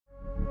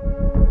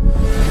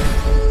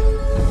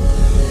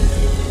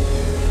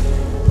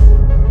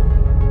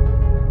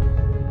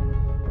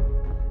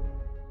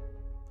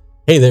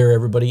Hey there,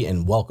 everybody,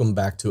 and welcome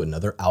back to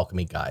another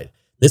Alchemy Guide.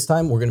 This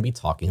time, we're going to be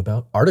talking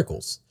about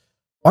articles.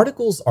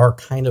 Articles are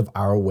kind of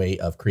our way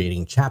of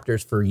creating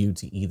chapters for you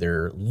to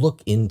either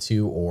look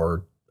into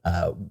or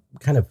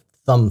kind of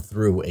thumb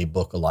through a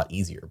book a lot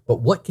easier. But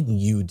what can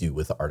you do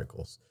with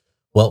articles?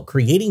 Well,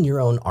 creating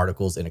your own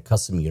articles in a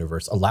custom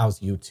universe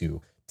allows you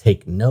to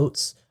take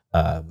notes,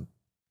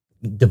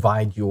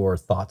 divide your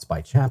thoughts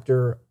by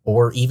chapter,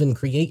 or even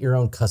create your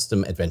own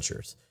custom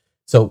adventures.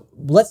 So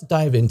let's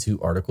dive into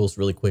articles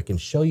really quick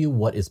and show you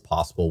what is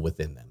possible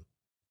within them.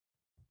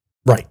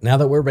 Right, now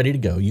that we're ready to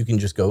go, you can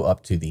just go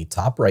up to the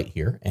top right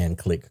here and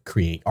click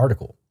Create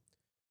Article.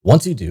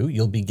 Once you do,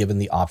 you'll be given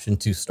the option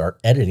to start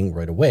editing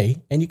right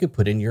away, and you can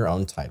put in your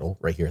own title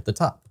right here at the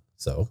top.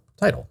 So,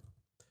 title.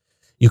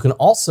 You can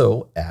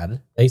also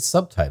add a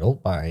subtitle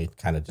by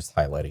kind of just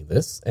highlighting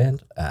this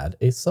and add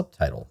a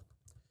subtitle.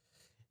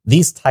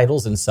 These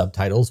titles and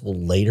subtitles will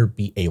later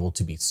be able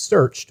to be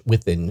searched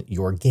within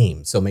your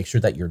game. So make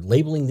sure that you're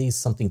labeling these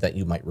something that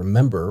you might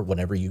remember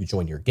whenever you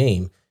join your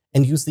game,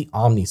 and use the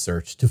Omni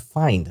search to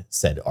find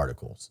said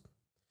articles.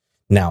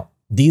 Now,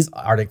 these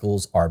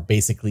articles are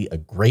basically a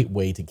great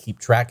way to keep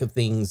track of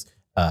things,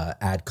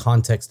 add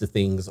context to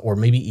things, or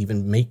maybe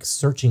even make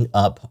searching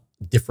up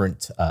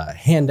different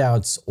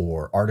handouts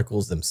or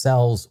articles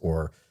themselves,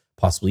 or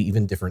possibly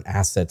even different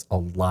assets a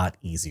lot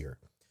easier.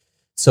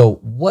 So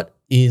what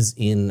is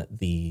in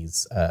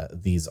these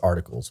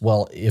articles?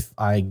 Well, if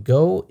I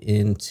go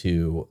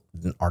into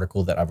an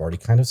article that I've already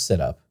kind of set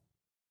up,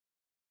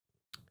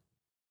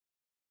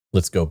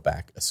 let's go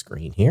back a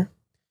screen here,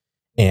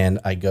 and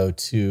I go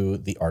to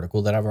the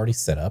article that I've already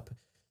set up.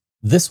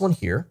 This one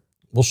here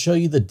will show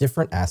you the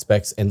different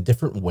aspects and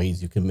different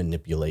ways you can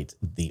manipulate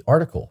the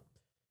article.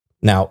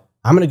 Now,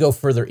 I'm going to go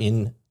further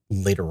in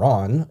later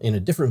on in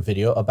a different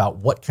video about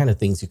what kind of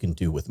things you can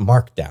do with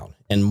markdown.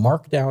 And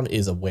markdown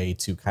is a way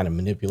to kind of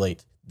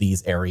manipulate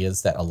these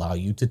areas that allow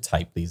you to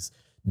type these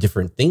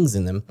different things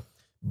in them.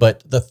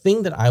 But the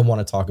thing that I want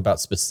to talk about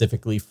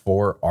specifically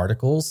for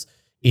articles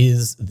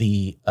is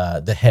the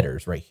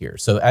headers right here.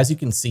 So as you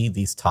can see,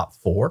 these top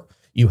four,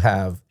 you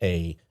have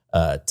a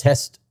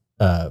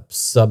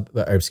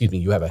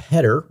you have a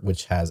header,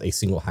 which has a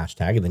single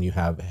hashtag, and then you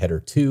have header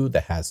 2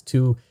 that has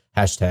 2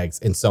 hashtags,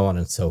 and so on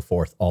and so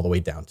forth, all the way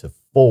down to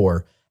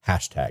 4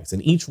 hashtags.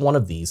 And each one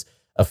of these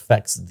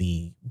affects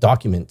the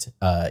document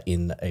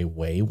in a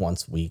way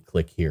once we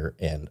click here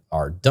and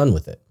are done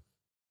with it.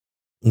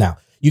 Now,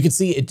 you can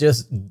see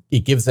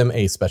it gives them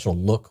a special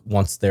look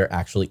once they're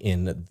actually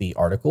in the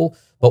article.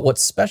 But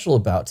what's special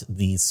about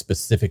these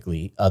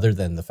specifically, other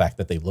than the fact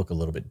that they look a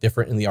little bit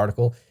different in the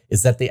article,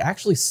 is that they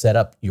actually set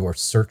up your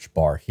search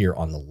bar here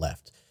on the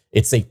left.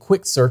 It's a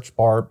quick search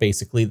bar,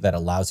 basically, that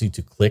allows you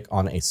to click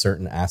on a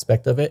certain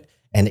aspect of it,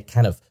 and it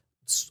kind of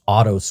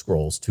auto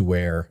scrolls to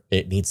where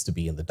it needs to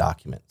be in the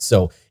document.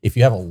 So if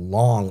you have a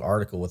long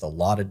article with a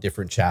lot of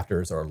different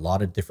chapters or a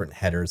lot of different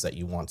headers that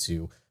you want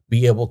to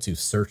be able to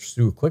search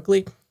through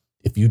quickly,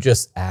 if you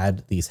just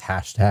add these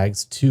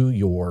hashtags to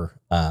your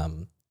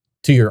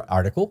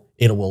article,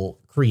 it will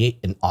create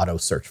an auto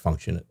search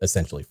function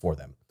essentially for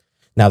them.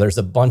 Now, there's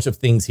a bunch of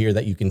things here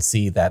that you can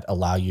see that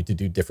allow you to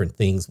do different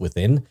things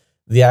within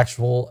the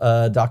actual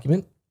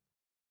document.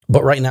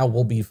 But right now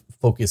we'll be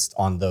focused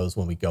on those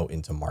when we go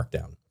into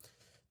Markdown.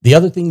 The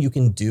other thing you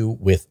can do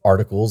with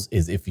articles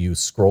is if you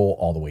scroll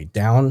all the way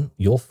down,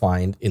 you'll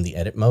find in the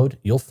edit mode,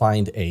 you'll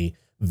find a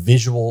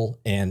visual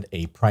and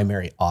a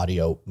primary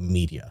audio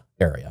media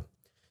area.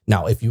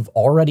 Now, if you've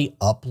already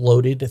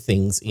uploaded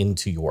things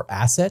into your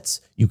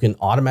assets, you can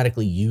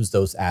automatically use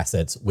those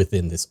assets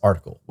within this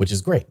article, which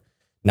is great.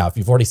 Now, if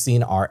you've already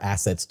seen our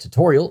assets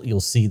tutorial,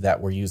 you'll see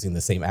that we're using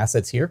the same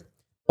assets here.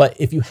 But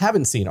if you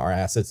haven't seen our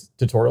assets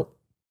tutorial,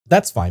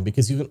 that's fine,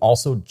 because you can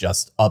also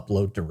just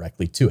upload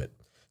directly to it.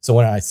 So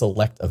when I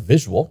select a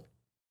visual,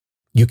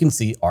 you can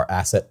see our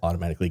asset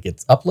automatically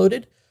gets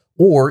uploaded,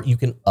 or you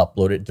can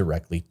upload it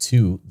directly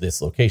to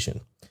this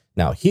location.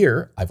 Now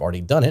here, I've already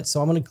done it,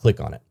 so I'm going to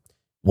click on it.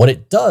 What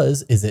it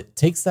does is it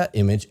takes that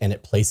image and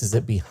it places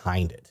it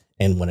behind it.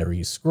 And whenever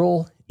you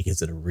scroll, it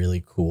gives it a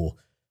really cool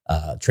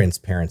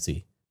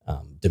transparency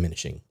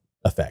diminishing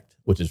effect,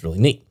 which is really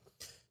neat.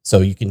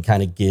 So you can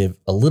kind of give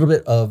a little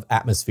bit of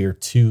atmosphere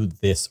to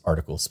this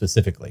article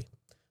specifically.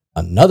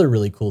 Another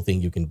really cool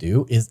thing you can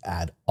do is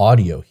add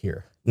audio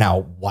here.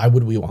 Now, why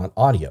would we want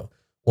audio?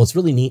 Well, it's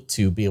really neat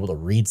to be able to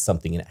read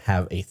something and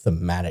have a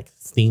thematic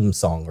theme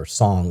song or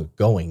song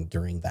going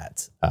during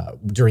that,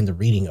 during the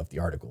reading of the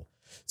article.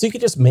 So you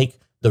could just make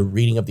the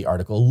reading of the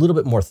article a little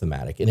bit more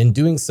thematic. And in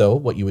doing so,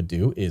 what you would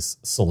do is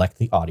select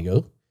the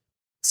audio,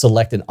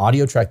 select an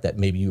audio track that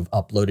maybe you've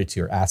uploaded to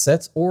your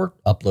assets or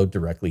upload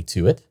directly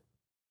to it.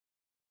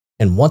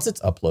 And once it's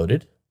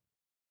uploaded,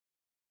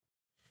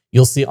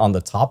 you'll see on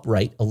the top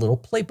right, a little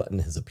play button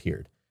has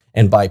appeared.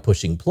 And by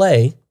pushing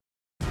play,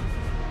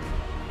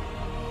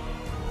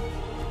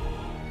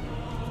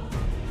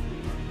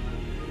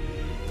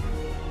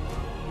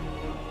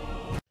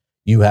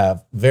 you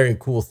have very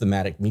cool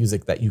thematic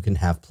music that you can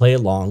have play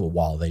along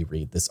while they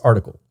read this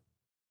article.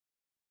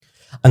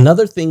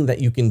 Another thing that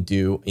you can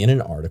do in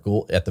an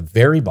article at the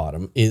very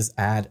bottom is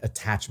add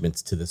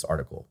attachments to this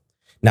article.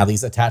 Now,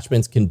 these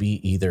attachments can be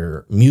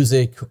either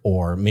music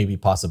or maybe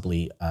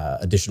possibly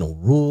additional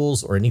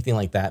rules or anything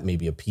like that,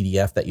 maybe a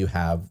PDF that you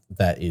have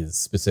that is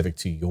specific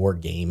to your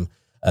game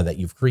that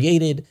you've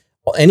created,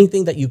 or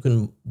anything that you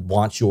can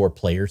want your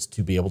players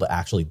to be able to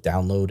actually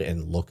download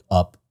and look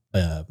up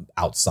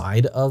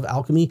outside of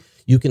Alchemy.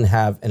 You can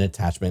have an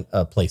attachment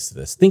placed to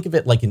this. Think of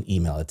it like an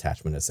email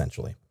attachment,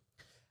 essentially.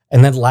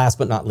 And then last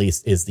but not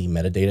least is the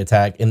metadata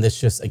tag. And this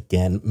just,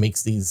 again,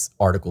 makes these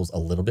articles a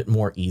little bit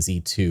more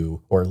easy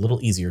to, or a little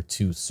easier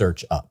to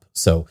search up.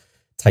 So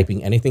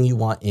typing anything you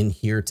want in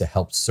here to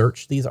help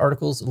search these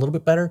articles a little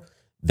bit better,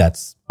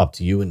 that's up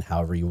to you and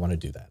however you want to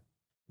do that.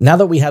 Now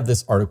that we have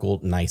this article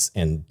nice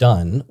and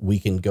done, we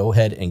can go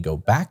ahead and go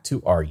back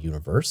to our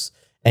universe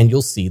and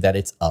you'll see that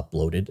it's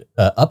updated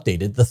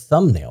the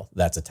thumbnail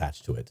that's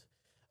attached to it.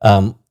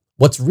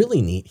 What's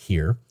really neat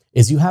here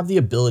is you have the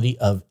ability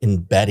of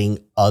embedding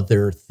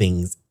other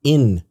things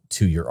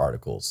into your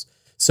articles.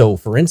 So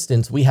for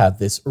instance, we have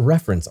this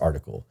reference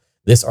article.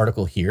 This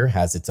article here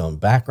has its own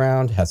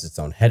background, has its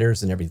own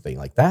headers and everything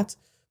like that.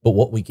 But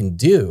what we can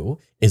do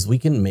is we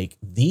can make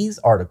these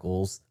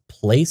articles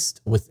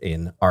placed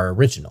within our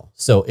original.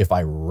 So if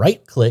I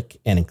right click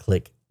and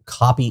click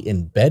copy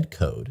embed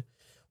code,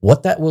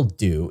 what that will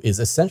do is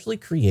essentially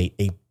create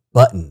a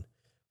button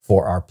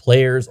for our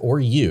players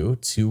or you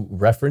to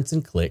reference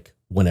and click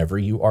whenever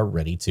you are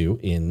ready to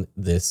in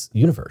this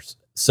universe.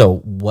 So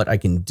what I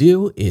can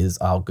do is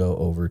I'll go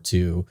over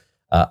to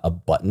a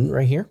button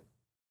right here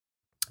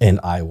and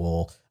I'm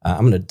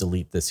going to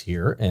delete this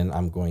here and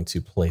I'm going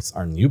to place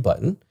our new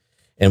button.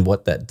 And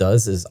what that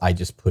does is I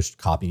just pushed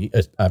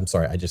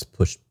I just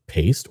pushed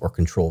paste or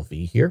Control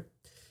V here.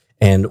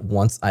 And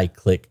once I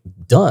click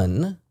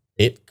done,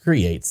 it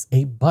creates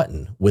a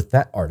button with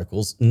that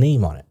article's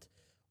name on it.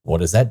 What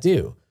does that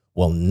do?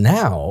 Well,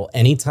 now,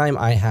 anytime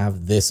I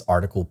have this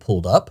article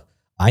pulled up,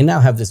 I now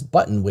have this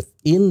button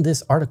within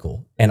this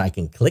article and I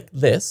can click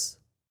this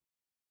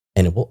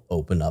and it will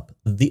open up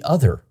the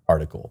other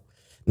article.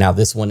 Now,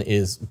 this one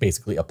is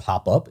basically a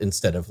pop-up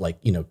instead of like,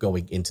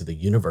 going into the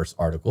universe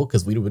article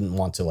because we wouldn't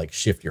want to like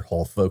shift your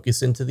whole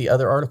focus into the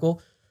other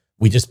article.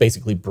 We just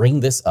basically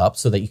bring this up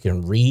so that you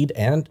can read.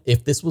 And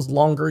if this was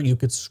longer, you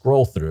could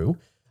scroll through.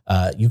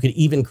 You could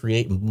even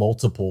create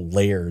multiple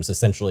layers,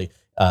 essentially,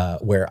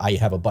 where I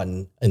have a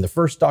button in the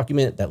first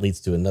document that leads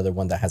to another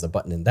one that has a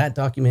button in that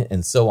document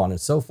and so on and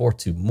so forth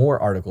to more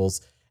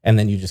articles. And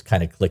then you just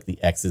kind of click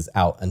the X's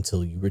out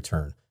until you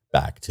return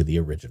back to the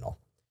original.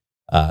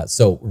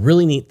 So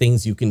really neat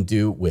things you can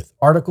do with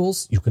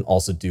articles. You can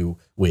also do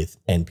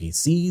with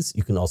NPCs.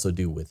 You can also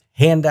do with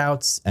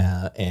handouts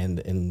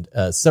and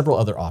several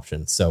other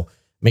options. So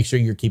make sure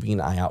you're keeping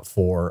an eye out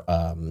for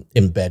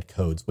embed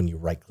codes when you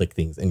right click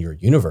things in your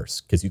universe,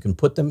 because you can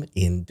put them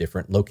in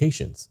different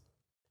locations.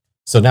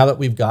 So now that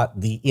we've got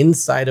the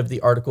inside of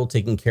the article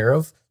taken care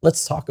of,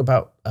 let's talk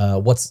about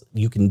what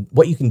you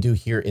can do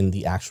here in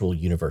the actual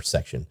universe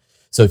section.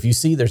 So if you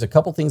see, there's a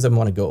couple things I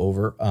want to go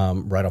over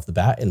right off the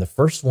bat. And the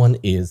first one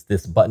is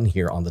this button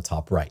here on the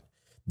top right.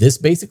 This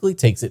basically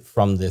takes it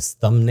from this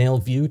thumbnail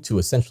view to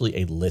essentially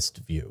a list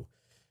view.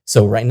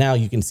 So right now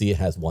you can see it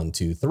has 1,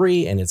 2,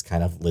 3, and it's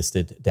kind of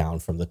listed down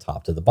from the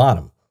top to the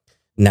bottom.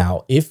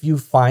 Now, if you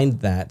find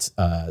that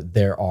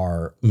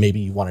maybe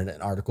you wanted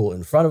an article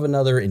in front of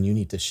another and you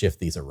need to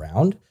shift these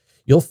around,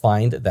 you'll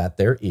find that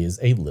there is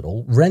a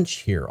little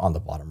wrench here on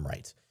the bottom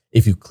right.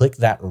 If you click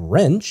that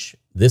wrench,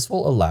 this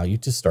will allow you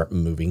to start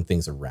moving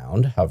things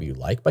around however you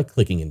like by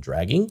clicking and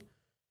dragging,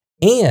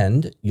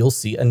 and you'll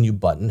see a new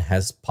button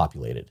has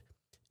populated.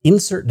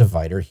 Insert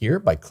divider here,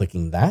 by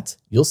clicking that,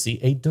 you'll see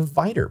a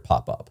divider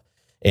pop up.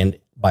 And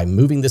by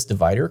moving this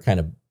divider,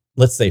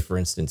 let's say for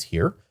instance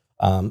here,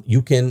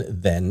 you can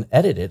then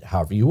edit it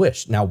however you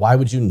wish. Now, why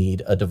would you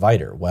need a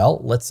divider? Well,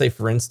 let's say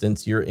for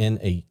instance, you're in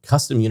a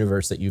custom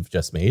universe that you've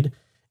just made,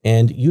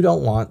 and you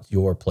don't want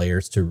your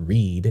players to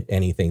read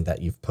anything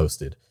that you've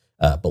posted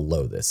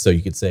below this. So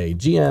you could say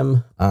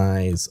GM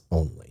eyes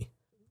only.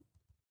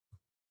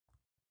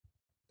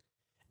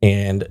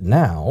 And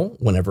now,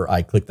 whenever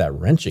I click that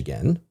wrench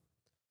again,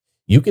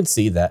 you can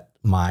see that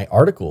my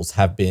articles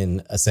have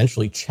been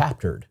essentially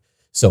chaptered.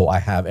 So I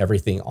have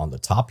everything on the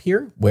top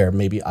here where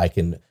maybe I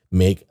can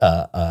make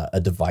a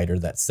divider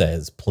that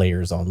says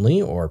players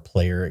only or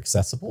player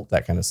accessible,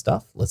 that kind of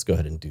stuff. Let's go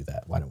ahead and do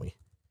that. Why don't we?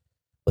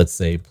 Let's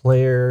say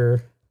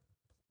player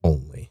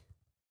only.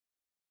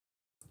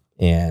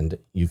 And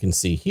you can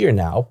see here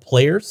now,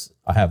 players,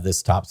 I have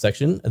this top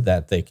section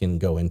that they can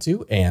go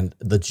into, and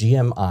the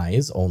GM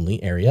eyes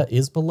only area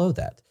is below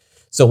that.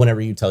 So whenever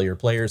you tell your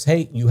players,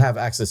 hey, you have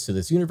access to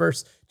this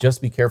universe,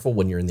 just be careful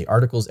when you're in the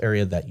articles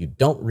area that you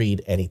don't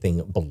read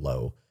anything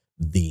below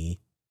the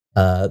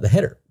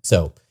header.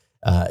 So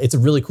it's a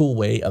really cool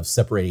way of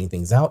separating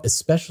things out,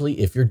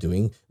 especially if you're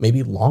doing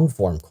maybe long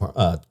form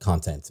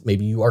content.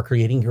 Maybe you are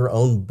creating your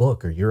own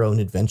book or your own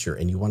adventure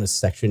and you want to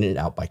section it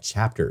out by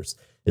chapters.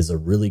 Is a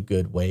really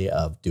good way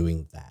of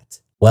doing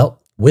that.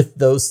 Well, with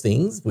those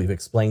things, we've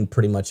explained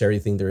pretty much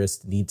everything there is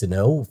to need to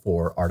know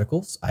for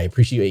articles. I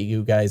appreciate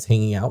you guys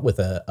hanging out with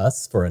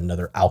us for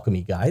another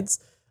Alchemy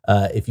Guides.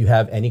 If you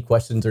have any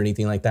questions or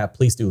anything like that,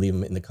 please do leave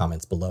them in the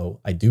comments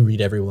below. I do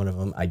read every one of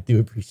them. I do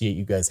appreciate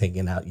you guys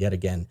hanging out yet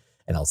again,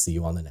 and I'll see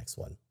you on the next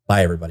one.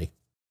 Bye, everybody.